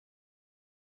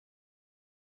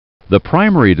The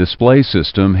primary display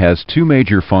system has two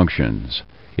major functions.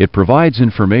 It provides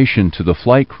information to the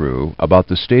flight crew about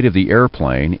the state of the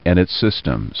airplane and its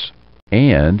systems,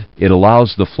 and it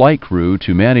allows the flight crew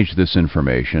to manage this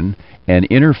information and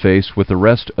interface with the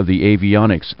rest of the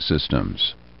avionics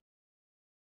systems.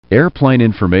 Airplane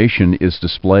information is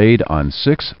displayed on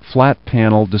 6 flat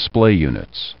panel display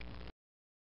units.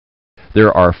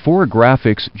 There are 4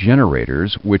 graphics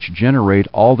generators which generate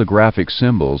all the graphic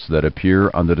symbols that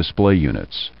appear on the display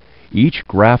units. Each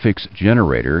graphics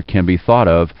generator can be thought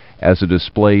of as a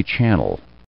display channel.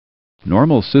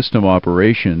 Normal system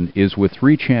operation is with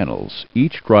 3 channels,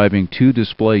 each driving 2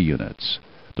 display units.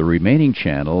 The remaining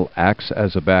channel acts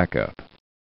as a backup.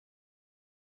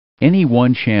 Any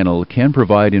one channel can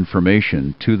provide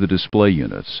information to the display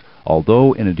units,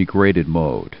 although in a degraded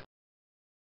mode.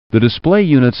 The display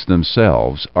units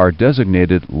themselves are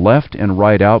designated left and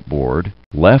right outboard,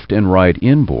 left and right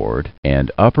inboard, and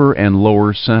upper and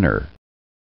lower center.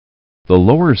 The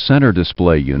lower center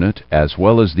display unit, as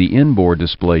well as the inboard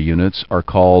display units, are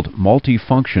called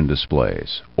multifunction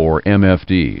displays, or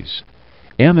MFDs.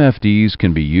 MFDs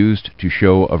can be used to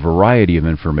show a variety of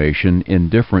information in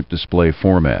different display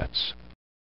formats.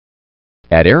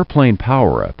 At airplane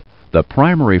power-up, the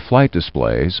primary flight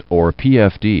displays, or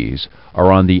PFDs, are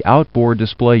on the outboard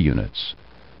display units.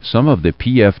 Some of the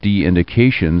PFD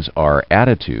indications are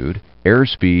attitude,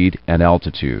 airspeed, and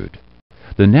altitude.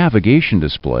 The navigation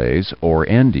displays, or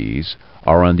NDs,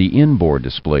 are on the inboard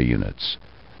display units.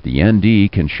 The ND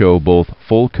can show both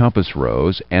full compass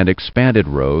rose and expanded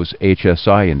rose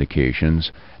HSI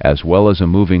indications, as well as a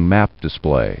moving map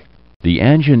display. The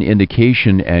engine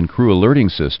indication and crew alerting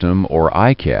system, or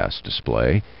ICAS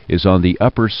display, is on the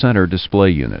upper center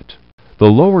display unit. The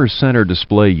lower center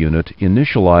display unit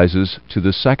initializes to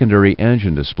the secondary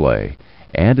engine display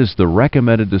and is the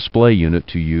recommended display unit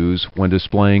to use when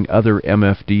displaying other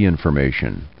MFD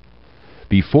information.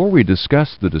 Before we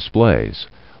discuss the displays,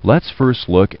 let's first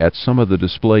look at some of the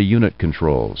display unit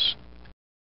controls.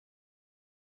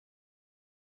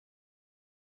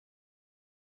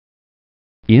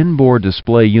 Inboard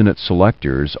display unit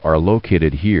selectors are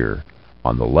located here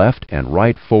on the left and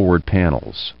right forward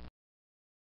panels.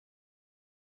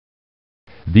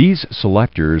 These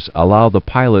selectors allow the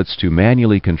pilots to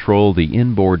manually control the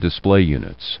inboard display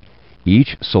units.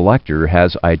 Each selector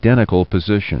has identical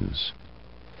positions.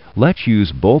 Let's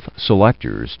use both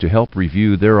selectors to help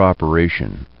review their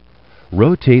operation.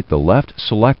 Rotate the left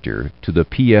selector to the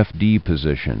PFD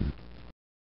position.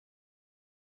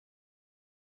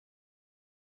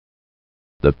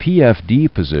 The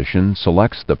PFD position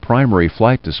selects the primary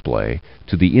flight display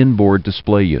to the inboard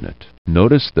display unit.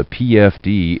 Notice the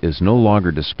PFD is no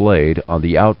longer displayed on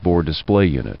the outboard display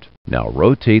unit. Now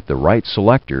rotate the right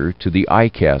selector to the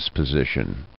ICAS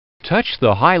position. Touch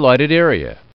the highlighted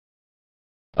area.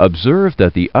 Observe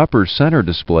that the upper center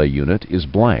display unit is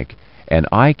blank and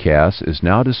ICAS is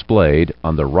now displayed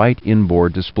on the right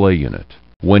inboard display unit.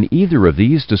 When either of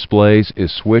these displays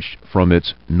is switched from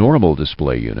its normal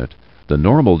display unit, the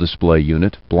normal display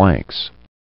unit blanks.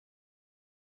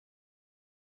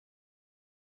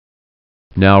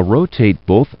 Now rotate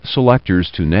both selectors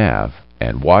to nav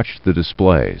and watch the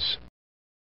displays.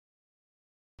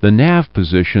 The nav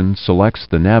position selects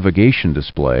the navigation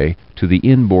display to the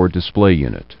inboard display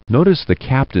unit. Notice the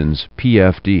captain's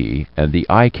PFD and the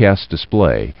ICAS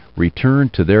display return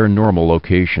to their normal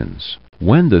locations.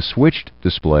 When the switched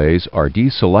displays are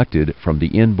deselected from the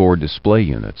inboard display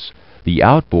units, the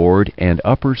outboard and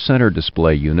upper center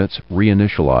display units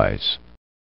reinitialize.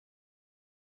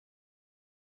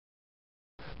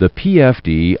 The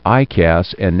PFD,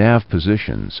 ICAS, and nav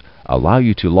positions allow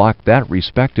you to lock that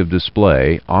respective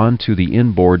display onto the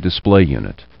inboard display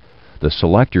unit. The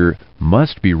selector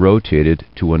must be rotated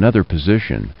to another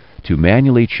position to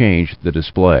manually change the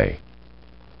display.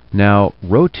 Now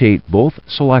rotate both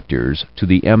selectors to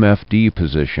the MFD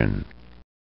position.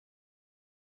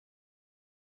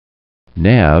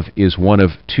 Nav is one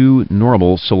of 2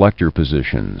 normal selector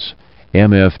positions.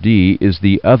 MFD is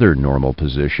the other normal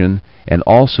position and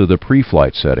also the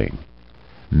pre-flight setting.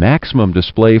 Maximum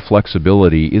display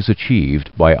flexibility is achieved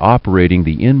by operating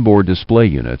the inboard display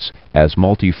units as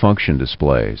multifunction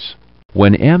displays.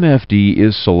 When MFD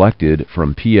is selected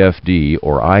from PFD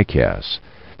or ICAS,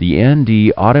 the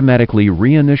ND automatically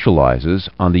reinitializes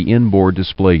on the inboard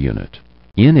display unit.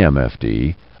 In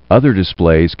MFD, other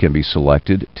displays can be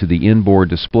selected to the inboard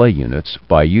display units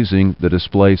by using the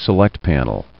Display Select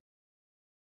panel.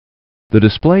 The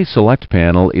Display Select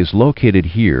panel is located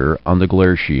here on the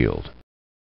glare shield.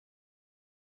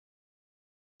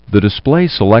 The Display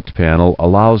Select panel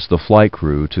allows the flight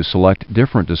crew to select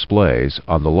different displays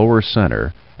on the lower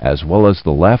center as well as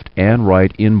the left and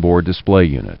right inboard display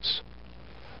units.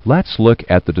 Let's look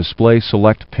at the Display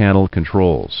Select panel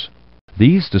controls.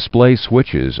 These display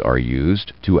switches are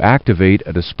used to activate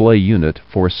a display unit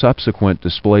for subsequent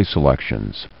display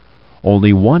selections.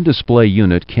 Only one display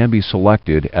unit can be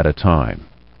selected at a time.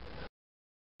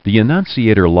 The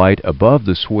annunciator light above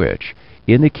the switch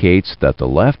indicates that the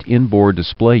left inboard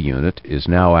display unit is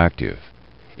now active.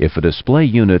 If a display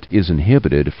unit is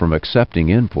inhibited from accepting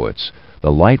inputs,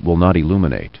 the light will not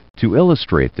illuminate. To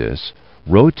illustrate this,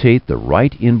 rotate the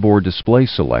right inboard display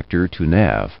selector to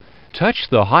nav. Touch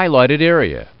the highlighted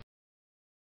area.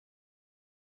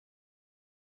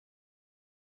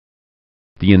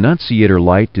 The annunciator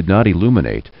light did not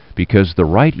illuminate because the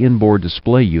right inboard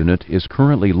display unit is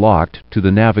currently locked to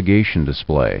the navigation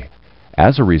display.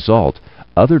 As a result,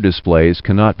 other displays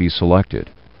cannot be selected.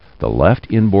 The left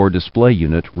inboard display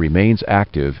unit remains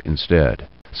active instead.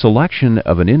 Selection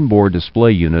of an inboard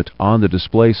display unit on the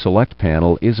Display Select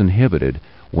panel is inhibited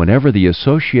whenever the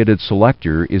associated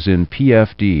selector is in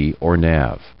PFD or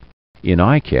nav. In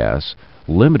ICAS,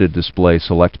 limited Display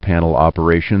Select panel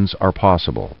operations are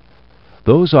possible.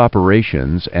 Those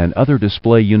operations and other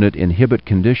display unit inhibit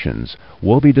conditions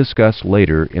will be discussed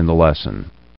later in the lesson.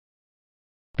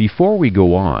 Before we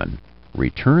go on,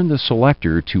 return the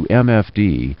selector to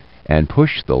MFD and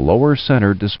push the lower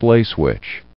center display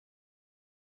switch.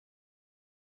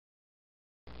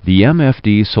 The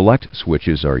MFD select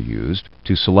switches are used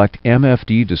to select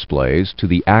MFD displays to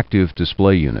the active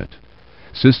display unit.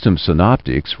 System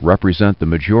synoptics represent the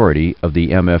majority of the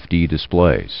MFD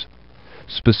displays.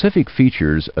 Specific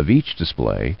features of each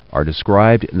display are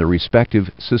described in the respective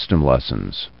system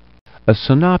lessons. A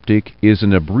synoptic is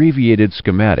an abbreviated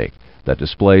schematic that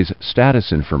displays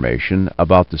status information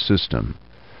about the system.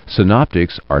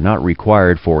 Synoptics are not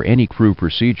required for any crew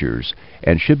procedures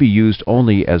and should be used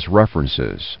only as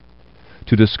references.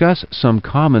 To discuss some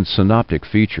common synoptic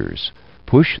features,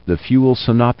 push the Fuel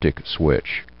Synoptic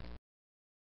switch.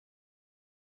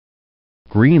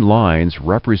 Green lines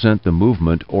represent the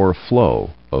movement or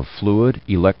flow of fluid,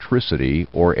 electricity,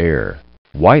 or air.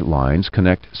 White lines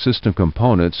connect system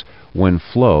components when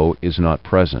flow is not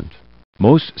present.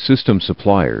 Most system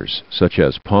suppliers, such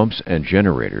as pumps and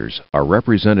generators, are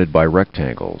represented by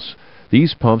rectangles.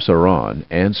 These pumps are on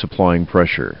and supplying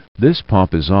pressure. This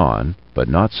pump is on, but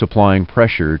not supplying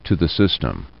pressure to the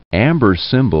system. Amber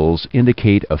symbols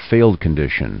indicate a failed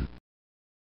condition.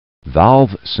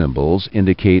 Valve symbols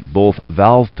indicate both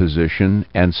valve position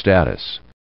and status.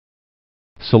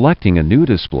 Selecting a new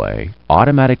display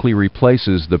automatically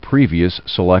replaces the previous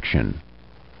selection.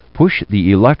 Push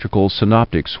the electrical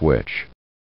synoptic switch.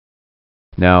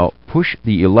 Now push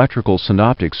the electrical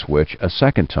synoptic switch a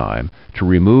second time to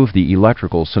remove the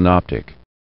electrical synoptic.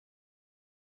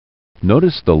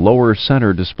 Notice the lower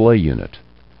center display unit.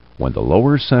 When the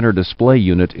lower center display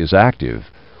unit is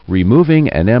active, removing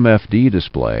an MFD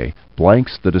display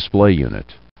blanks the display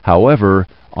unit. However,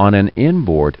 on an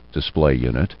inboard display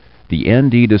unit, the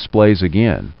ND displays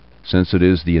again, since it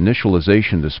is the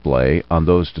initialization display on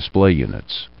those display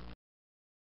units.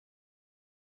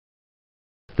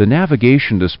 The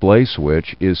navigation display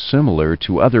switch is similar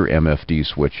to other MFD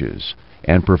switches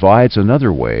and provides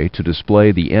another way to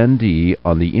display the ND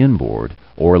on the inboard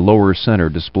or lower center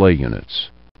display units.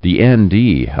 The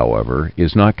ND, however,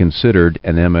 is not considered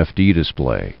an MFD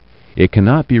display. It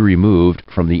cannot be removed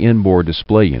from the inboard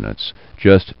display units,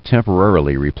 just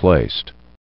temporarily replaced.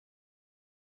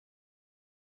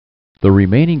 The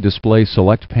remaining Display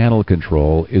Select panel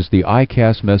control is the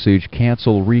ICAS message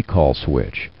Cancel Recall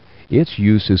switch. Its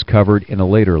use is covered in a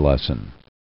later lesson.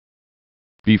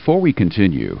 Before we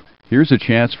continue, here's a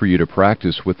chance for you to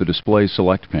practice with the Display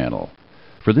Select panel.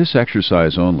 For this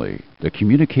exercise only, the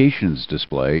communications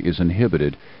display is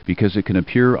inhibited because it can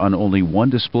appear on only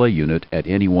one display unit at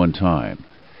any one time.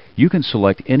 You can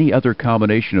select any other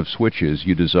combination of switches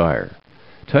you desire.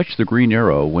 Touch the green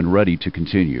arrow when ready to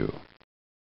continue.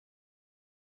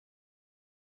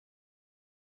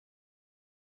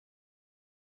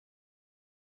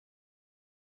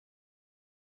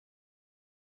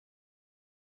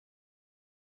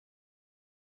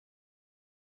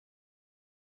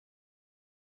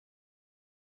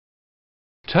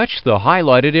 Touch the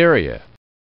highlighted area.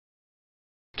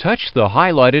 Touch the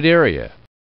highlighted area.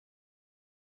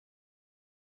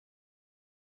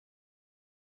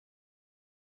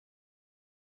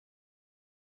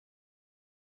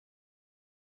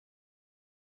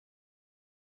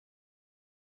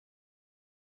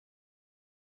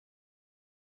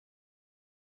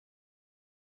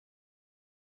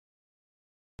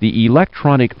 The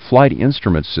Electronic Flight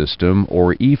Instrument System,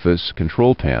 or EFIS,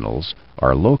 control panels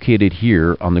are located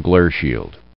here on the glare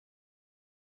shield.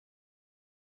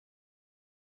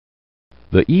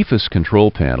 The EFIS control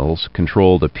panels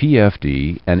control the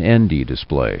PFD and ND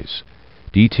displays.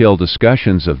 Detailed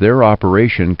discussions of their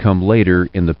operation come later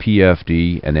in the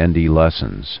PFD and ND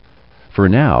lessons. For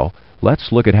now,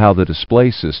 let's look at how the display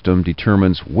system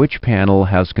determines which panel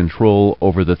has control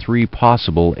over the three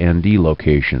possible ND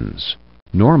locations.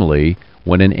 Normally,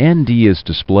 when an ND is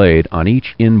displayed on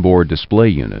each inboard display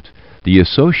unit, the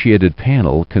associated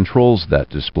panel controls that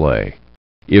display.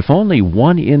 If only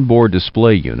one inboard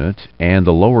display unit and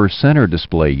the lower center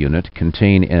display unit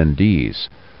contain NDs,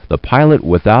 the pilot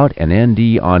without an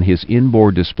ND on his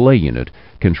inboard display unit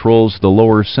controls the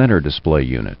lower center display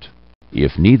unit.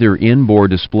 If neither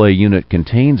inboard display unit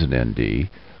contains an ND,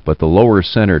 but the lower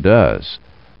center does,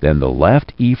 then the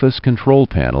left EFIS control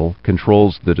panel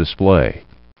controls the display.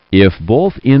 If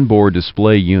both inboard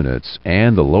display units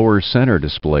and the lower center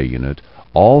display unit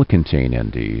all contain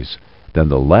NDs, then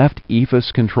the left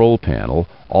EFIS control panel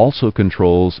also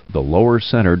controls the lower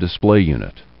center display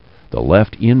unit. The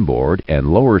left inboard and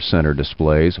lower center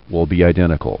displays will be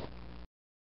identical.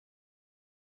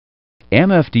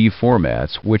 MFD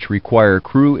formats which require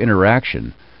crew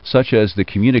interaction, such as the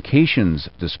communications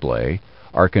display,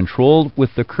 are controlled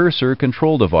with the cursor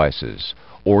control devices,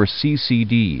 or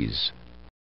CCDs.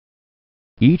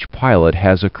 Each pilot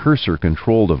has a cursor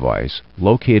control device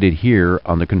located here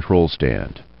on the control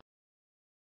stand.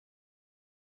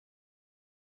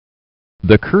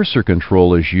 The cursor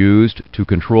control is used to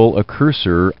control a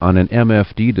cursor on an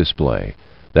MFD display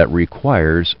that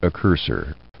requires a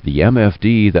cursor. The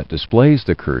MFD that displays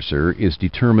the cursor is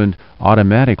determined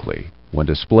automatically when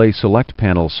display select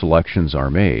panel selections are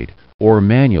made, or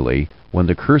manually when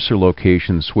the cursor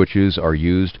location switches are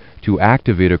used to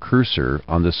activate a cursor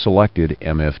on the selected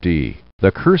MFD.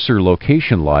 The cursor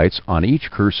location lights on each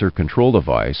cursor control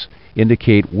device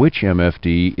indicate which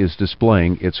MFD is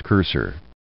displaying its cursor.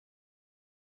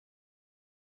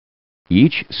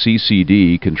 Each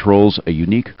CCD controls a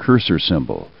unique cursor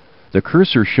symbol. The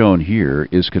cursor shown here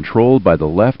is controlled by the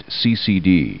left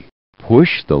CCD.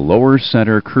 Push the lower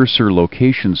center cursor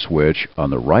location switch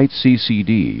on the right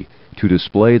CCD to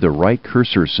display the right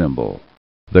cursor symbol.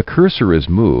 The cursor is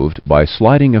moved by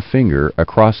sliding a finger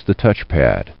across the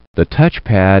touchpad. The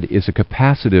touchpad is a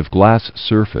capacitive glass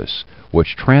surface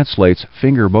which translates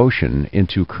finger motion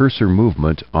into cursor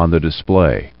movement on the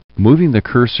display. Moving the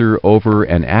cursor over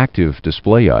an active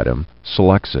display item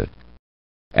selects it.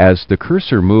 As the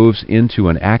cursor moves into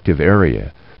an active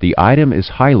area, the item is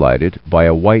highlighted by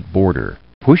a white border.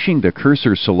 Pushing the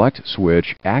cursor select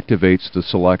switch activates the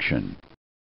selection.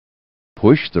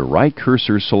 Push the right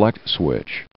cursor select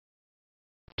switch.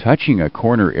 Touching a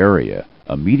corner area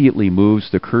immediately moves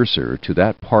the cursor to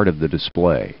that part of the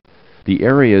display. The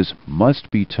areas must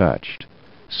be touched.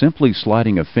 Simply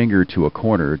sliding a finger to a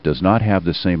corner does not have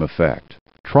the same effect.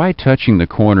 Try touching the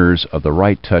corners of the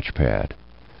right touchpad.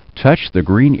 Touch the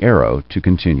green arrow to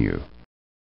continue.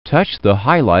 Touch the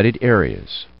highlighted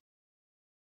areas.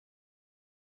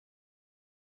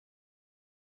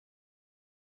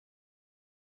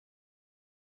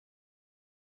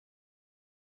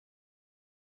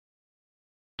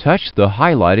 Touch the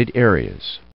highlighted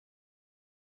areas.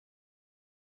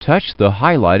 Touch the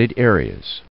highlighted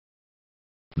areas.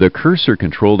 The cursor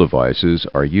control devices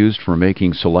are used for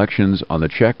making selections on the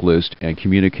checklist and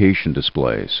communication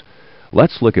displays.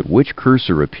 Let's look at which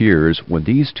cursor appears when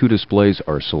these two displays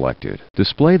are selected.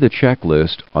 Display the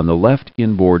checklist on the left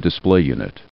inboard display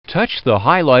unit. Touch the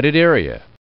highlighted area.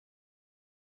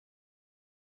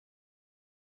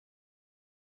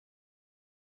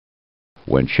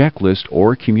 When checklist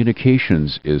or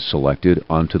communications is selected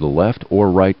onto the left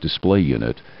or right display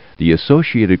unit, the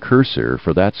associated cursor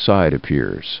for that side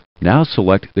appears. Now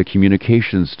select the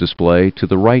communications display to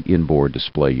the right inboard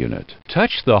display unit.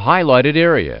 Touch the highlighted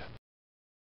area.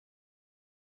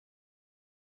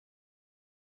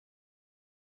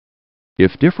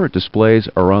 If different displays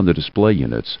are on the display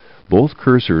units, both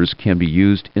cursors can be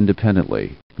used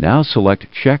independently. Now select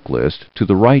Checklist to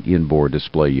the right inboard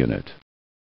display unit.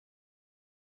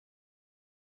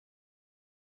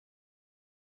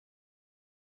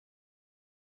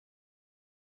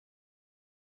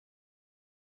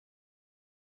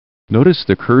 Notice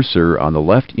the cursor on the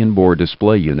left inboard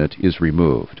display unit is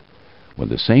removed. When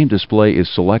the same display is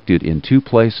selected in two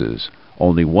places,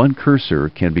 only one cursor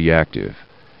can be active.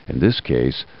 In this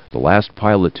case, the last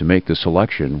pilot to make the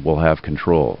selection will have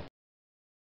control.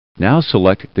 Now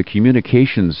select the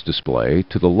communications display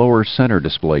to the lower center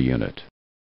display unit.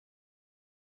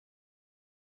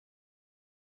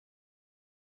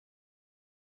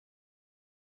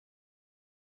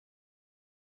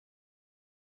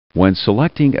 When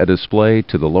selecting a display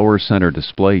to the lower center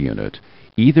display unit,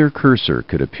 either cursor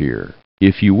could appear.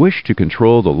 If you wish to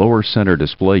control the lower center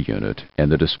display unit and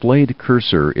the displayed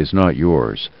cursor is not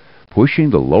yours, pushing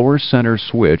the lower center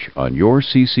switch on your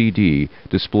CCD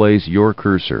displays your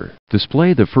cursor.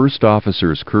 Display the first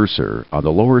officer's cursor on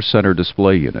the lower center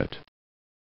display unit.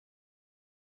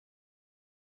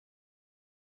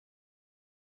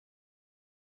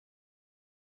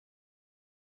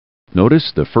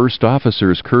 Notice the first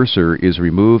officer's cursor is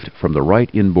removed from the right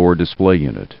inboard display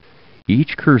unit.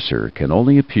 Each cursor can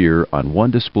only appear on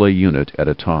one display unit at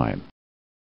a time,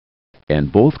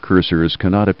 and both cursors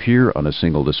cannot appear on a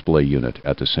single display unit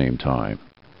at the same time.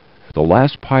 The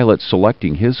last pilot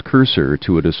selecting his cursor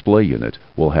to a display unit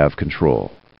will have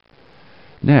control.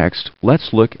 Next,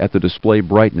 let's look at the display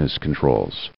brightness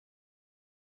controls.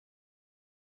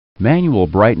 Manual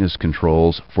brightness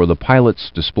controls for the pilot's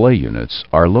display units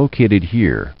are located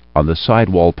here on the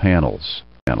sidewall panels.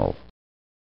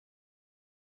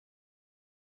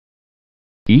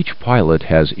 Each pilot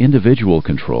has individual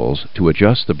controls to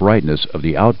adjust the brightness of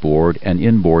the outboard and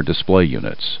inboard display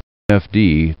units.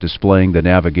 FD displaying the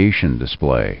navigation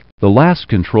display. The last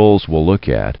controls we'll look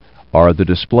at are the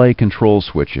display control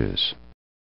switches.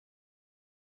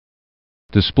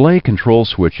 Display control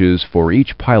switches for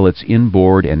each pilot's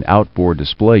inboard and outboard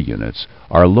display units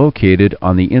are located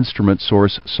on the instrument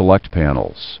source select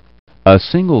panels. A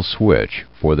single switch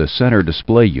for the center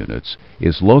display units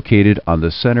is located on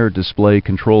the center display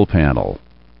control panel.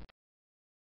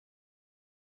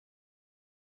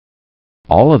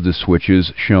 All of the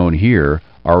switches shown here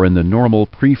are in the normal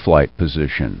pre-flight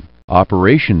position.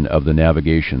 Operation of the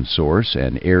navigation source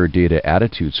and air data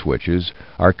attitude switches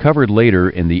are covered later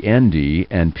in the ND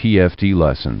and PFD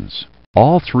lessons.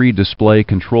 All three display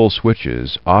control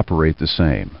switches operate the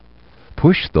same.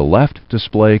 Push the left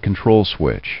display control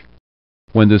switch.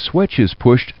 When the switch is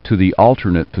pushed to the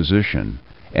alternate position,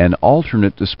 an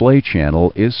alternate display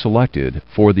channel is selected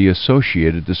for the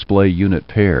associated display unit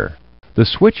pair. The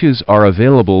switches are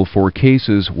available for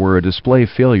cases where a display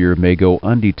failure may go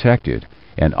undetected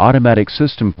and automatic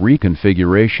system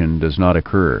reconfiguration does not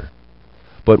occur.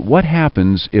 But what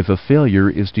happens if a failure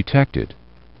is detected?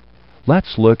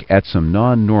 Let's look at some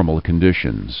non-normal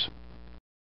conditions.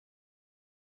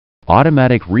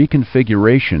 Automatic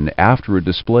reconfiguration after a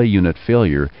display unit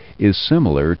failure is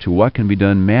similar to what can be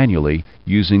done manually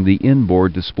using the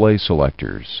inboard display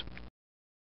selectors.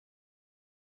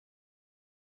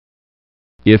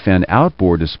 If an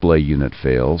outboard display unit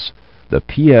fails, the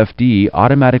PFD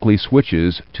automatically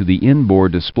switches to the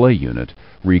inboard display unit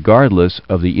regardless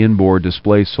of the inboard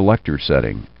display selector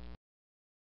setting.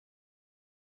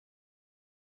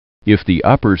 If the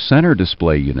upper center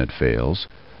display unit fails,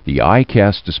 the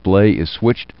ICAS display is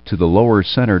switched to the lower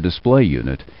center display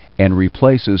unit and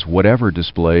replaces whatever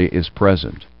display is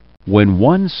present. When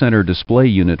one center display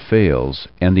unit fails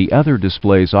and the other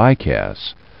displays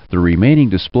ICAS, the remaining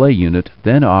display unit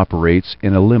then operates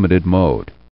in a limited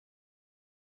mode.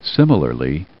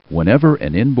 Similarly, whenever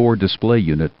an inboard display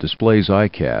unit displays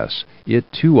ICAS,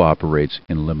 it too operates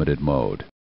in limited mode.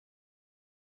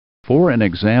 For an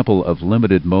example of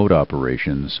limited mode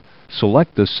operations,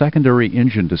 select the secondary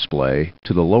engine display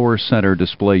to the lower center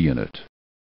display unit.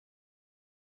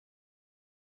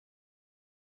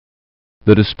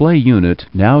 The display unit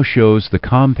now shows the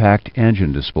compact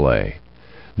engine display.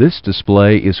 This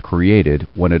display is created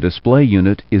when a display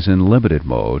unit is in limited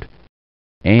mode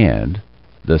and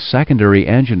the secondary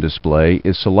engine display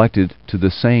is selected to the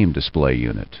same display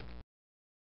unit.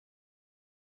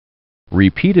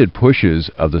 Repeated pushes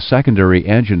of the secondary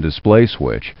engine display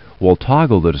switch will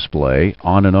toggle the display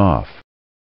on and off.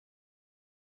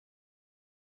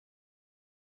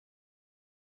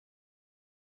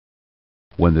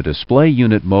 When the display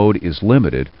unit mode is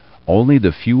limited, only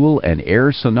the fuel and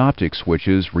air synoptic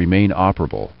switches remain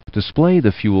operable. Display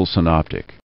the fuel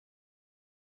synoptic.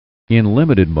 In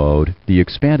limited mode, the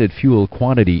expanded fuel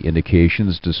quantity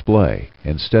indications display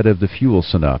instead of the fuel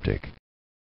synoptic.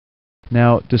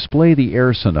 Now display the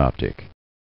air synoptic.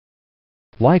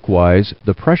 Likewise,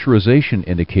 the pressurization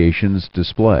indications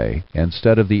display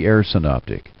instead of the air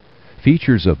synoptic.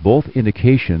 Features of both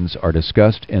indications are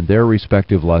discussed in their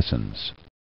respective lessons.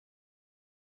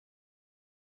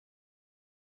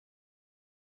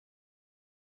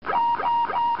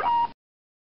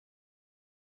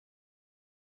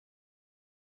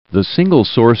 The single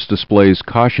source display's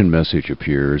caution message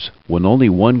appears when only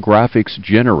one graphics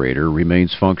generator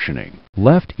remains functioning.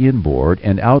 Left inboard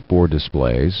and outboard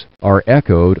displays are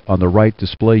echoed on the right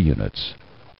display units.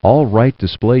 All right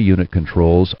display unit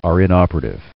controls are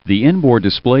inoperative. The inboard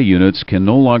display units can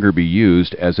no longer be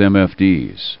used as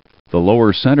MFDs. The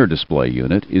lower center display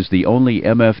unit is the only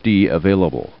MFD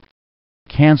available.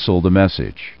 Cancel the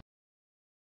message.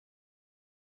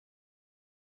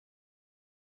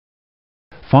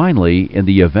 Finally, in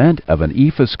the event of an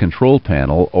EFIS control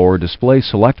panel or display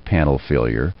select panel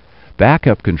failure,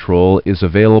 backup control is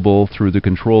available through the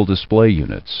control display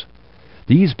units.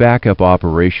 These backup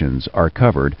operations are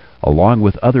covered along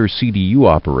with other CDU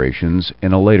operations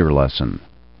in a later lesson.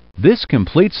 This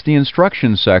completes the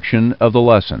instruction section of the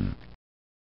lesson.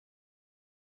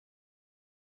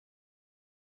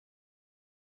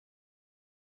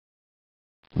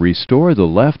 Restore the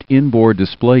left inboard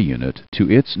display unit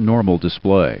to its normal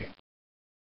display.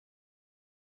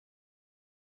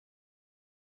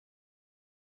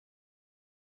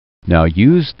 Now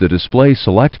use the Display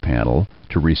Select panel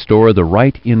to restore the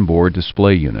right inboard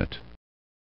display unit.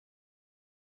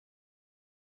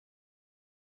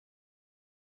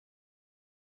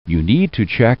 You need to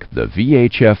check the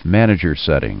VHF Manager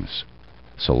settings.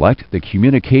 Select the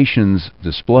Communications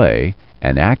display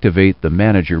and activate the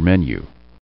Manager menu.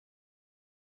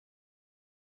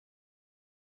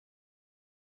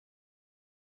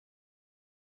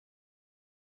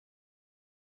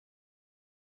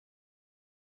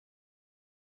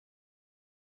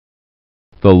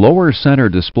 The lower center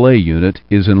display unit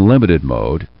is in limited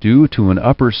mode due to an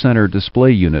upper center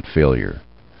display unit failure.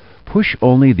 Push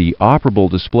only the operable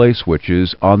display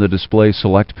switches on the Display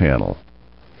Select panel.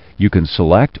 You can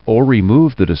select or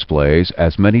remove the displays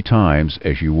as many times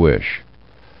as you wish.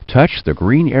 Touch the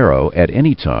green arrow at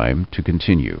any time to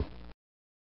continue.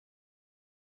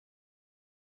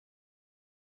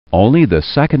 Only the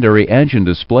secondary engine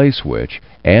display switch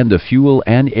and the fuel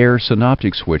and air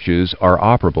synoptic switches are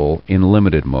operable in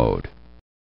limited mode.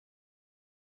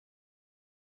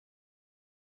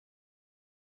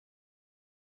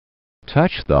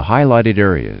 Touch the highlighted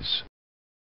areas.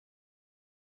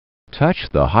 Touch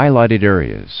the highlighted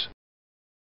areas.